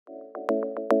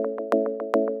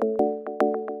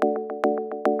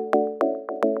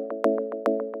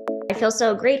feel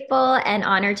so grateful and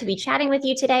honored to be chatting with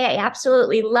you today. I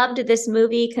absolutely loved this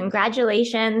movie.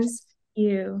 Congratulations.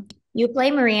 You. You play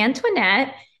Marie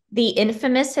Antoinette, the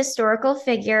infamous historical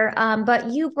figure, but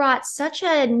you brought such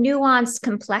a nuanced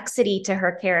complexity to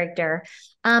her character.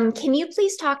 Can you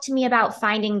please talk to me about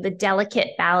finding the delicate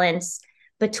balance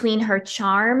between her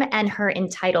charm and her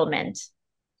entitlement?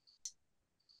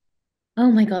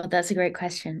 Oh my God, that's a great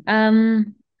question.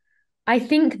 I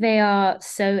think they are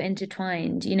so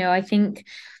intertwined. I think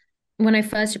when I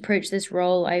first approached this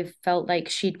role, I felt like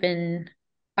she'd been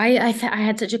I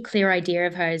had such a clear idea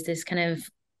of her as this kind of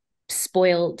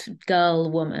spoiled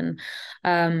girl woman.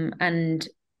 And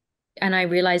I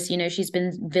realized, she's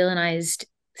been villainized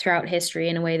throughout history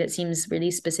in a way that seems really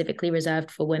specifically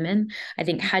reserved for women. I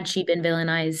think had she been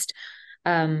villainized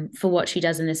for what she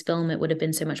does in this film, it would have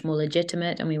been so much more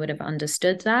legitimate and we would have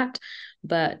understood that.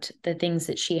 But the things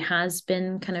that she has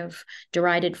been kind of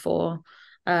derided for,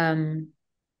 um,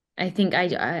 I think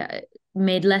I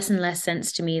made less and less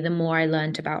sense to me the more I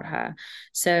learned about her.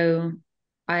 So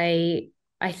I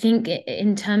I think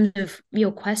in terms of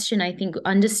your question, I think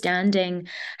understanding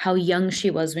how young she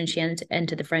was when she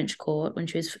entered the French court, when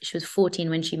she was 14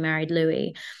 when she married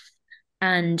Louis,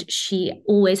 and she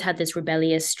always had this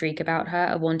rebellious streak about her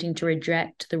of wanting to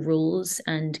reject the rules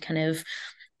and kind of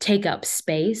take up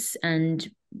space and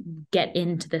get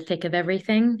into the thick of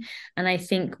everything. And I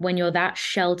think when you're that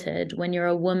sheltered, when you're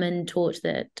a woman taught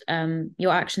that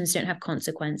your actions don't have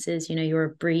consequences, you're a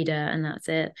breeder and that's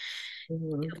it.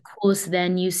 Mhm. Of course,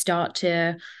 then you start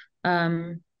to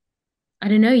um I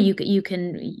don't know, you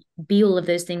can be all of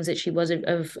those things that she was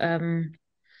of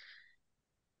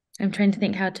I'm trying to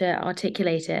think how to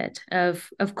articulate it.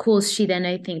 Of course, she then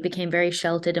I think became very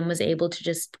sheltered and was able to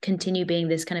just continue being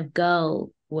this kind of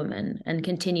girl woman and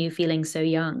continue feeling so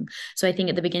young. So I think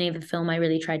at the beginning of the film, I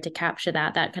really tried to capture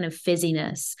that kind of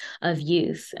fizziness of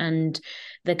youth and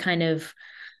the kind of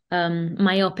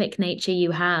myopic nature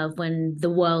you have when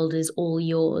the world is all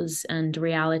yours and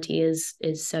reality is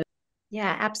so.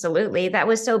 Yeah, absolutely. That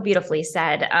was so beautifully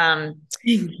said.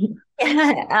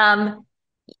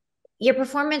 Your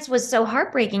performance was so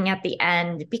heartbreaking at the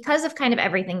end because of kind of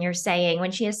everything you're saying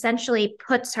when she essentially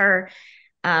puts her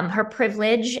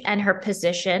privilege and her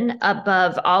position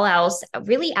above all else,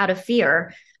 really out of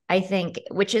fear, I think,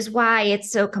 which is why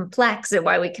it's so complex and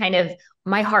why we kind of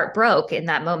my heart broke in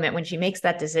that moment when she makes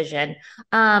that decision.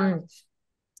 Um,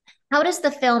 how does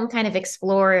the film kind of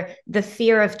explore the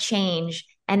fear of change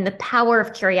and the power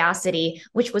of curiosity,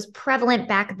 which was prevalent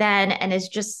back then and is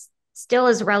just still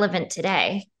as relevant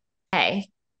today? Hey.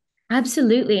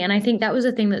 Absolutely. And I think that was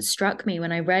the thing that struck me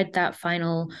when I read that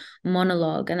final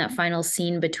monologue and that final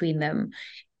scene between them.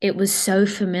 It was so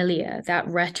familiar, that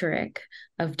rhetoric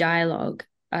of dialogue,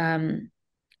 and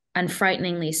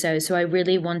frighteningly so. So I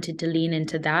really wanted to lean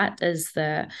into that as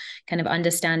the kind of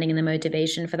understanding and the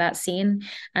motivation for that scene.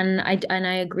 And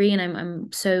I agree, and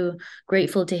I'm so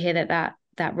grateful to hear that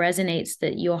resonates,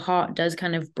 that your heart does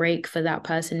kind of break for that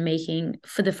person making,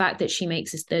 for the fact that she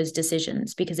makes those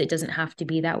decisions, because it doesn't have to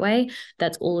be that way.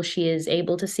 That's all she is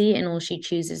able to see and all she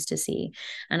chooses to see.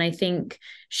 And I think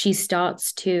she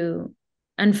starts to,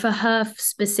 and for her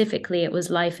specifically it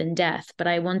was life and death, but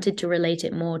I wanted to relate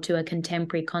it more to a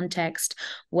contemporary context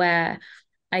where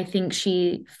I think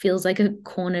she feels like a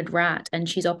cornered rat and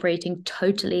she's operating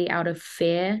totally out of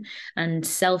fear and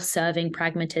self-serving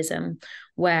pragmatism,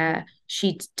 where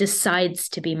she decides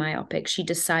to be myopic. She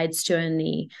decides to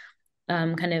only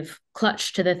kind of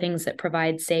clutch to the things that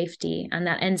provide safety. And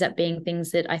that ends up being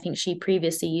things that I think she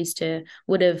previously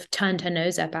would have turned her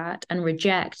nose up at and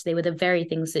reject. They were the very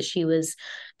things that she was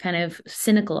kind of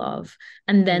cynical of.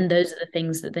 And then those are the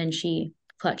things that then she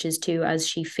clutches to as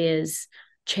she fears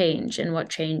change and what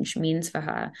change means for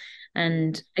her.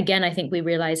 And again, I think we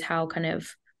realize how kind of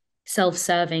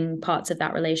self-serving parts of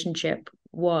that relationship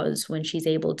was when she's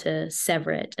able to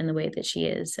sever it in the way that she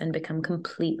is and become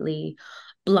completely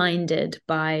blinded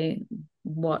by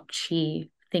what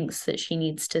she thinks that she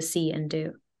needs to see and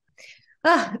do.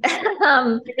 Oh,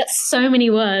 um, That's so many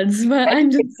words, but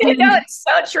I'm just it's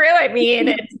so true. I mean,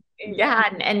 it's yeah,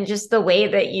 and just the way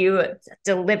that you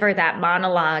deliver that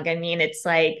monologue. I mean, it's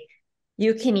like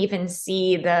you can even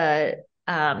see the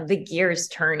gears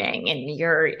turning and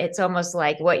it's almost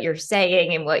like what you're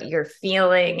saying and what you're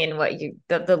feeling and what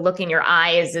the look in your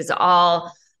eyes is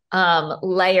all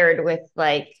layered with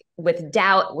with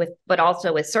doubt with but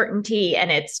also with certainty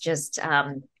and it's just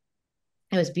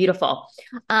it was beautiful.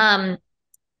 um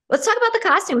let's talk about the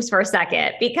costumes for a second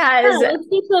yeah, because let's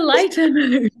keep a lighter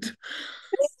note.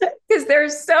 because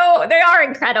they are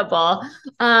incredible.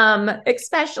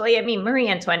 Especially, I mean, Marie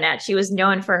Antoinette, she was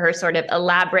known for her sort of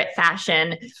elaborate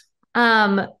fashion.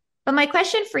 Um, but my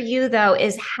question for you though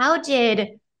is how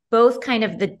did both kind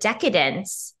of the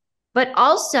decadence, but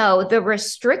also the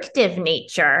restrictive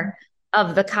nature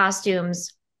of the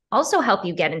costumes also help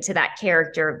you get into that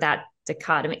character of that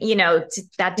dichotomy, that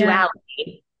Yeah,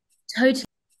 duality? totally,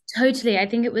 totally. I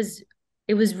think it was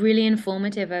really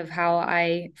informative of how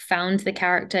I found the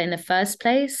character in the first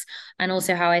place, and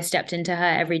also how I stepped into her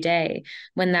every day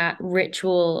when that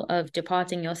ritual of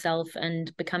departing yourself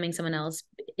and becoming someone else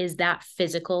is that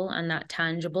physical and that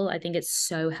tangible. I think it's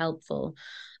so helpful.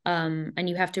 And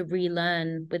you have to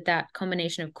relearn with that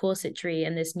combination of corsetry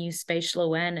and this new spatial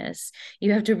awareness.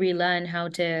 You have to relearn how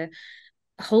to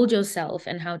hold yourself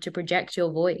and how to project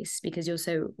your voice because you're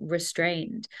so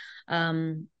restrained.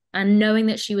 And knowing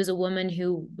that she was a woman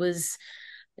who was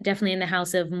definitely in the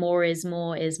house of more is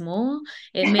more is more,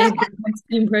 it made the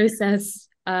costume process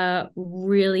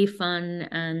really fun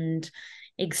and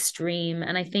extreme.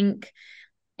 And I think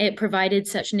it provided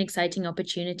such an exciting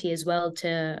opportunity as well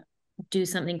to do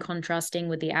something contrasting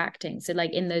with the acting. So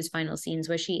like in those final scenes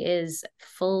where she is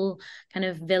full kind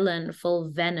of villain, full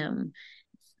venom,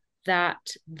 that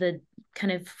the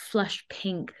kind of flush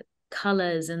pink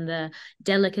colors and the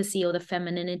delicacy or the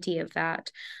femininity of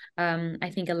that,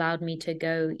 I think allowed me to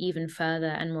go even further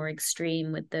and more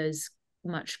extreme with those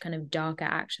much kind of darker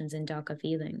actions and darker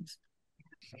feelings.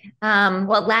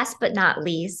 Well, last but not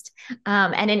least,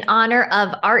 and in honor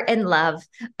of art and love,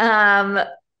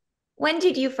 when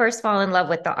did you first fall in love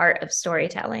with the art of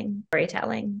storytelling?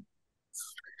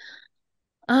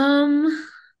 Um,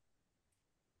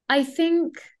 I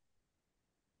think,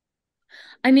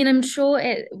 I mean, I'm sure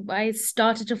I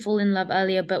started to fall in love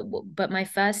earlier, but my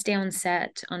first day on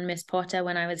set on Miss Potter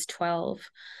when I was 12,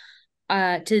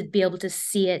 to be able to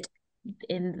see it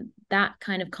in that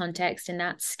kind of context, in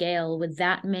that scale, with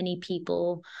that many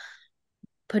people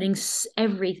putting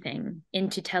everything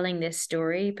into telling this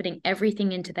story, putting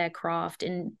everything into their craft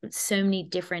in so many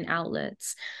different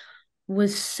outlets,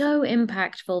 was so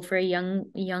impactful for a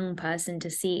young person to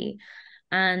see,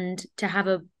 and to have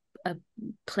a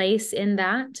place in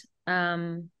that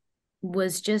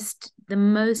was just the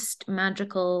most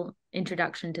magical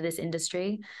introduction to this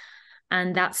industry.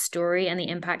 And that story and the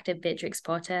impact of Beatrix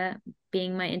Potter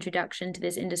being my introduction to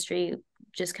this industry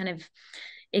just kind of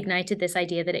ignited this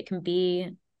idea that it can be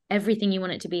everything you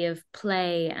want it to be, of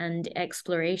play and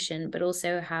exploration, but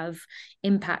also have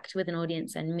impact with an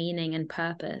audience and meaning and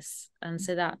purpose. And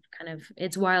so that kind of,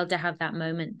 it's wild to have that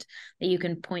moment that you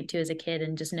can point to as a kid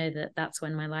and just know that that's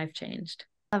when my life changed.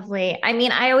 Lovely. I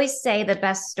mean, I always say the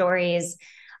best stories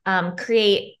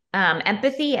create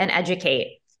empathy and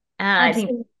educate. I think,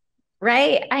 Absolutely.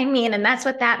 right? I mean, and that's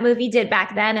what that movie did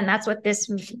back then. And that's what this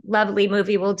lovely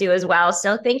movie will do as well.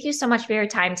 So thank you so much for your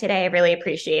time today. I really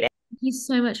appreciate it. Thank you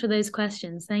so much for those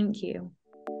questions. Thank you.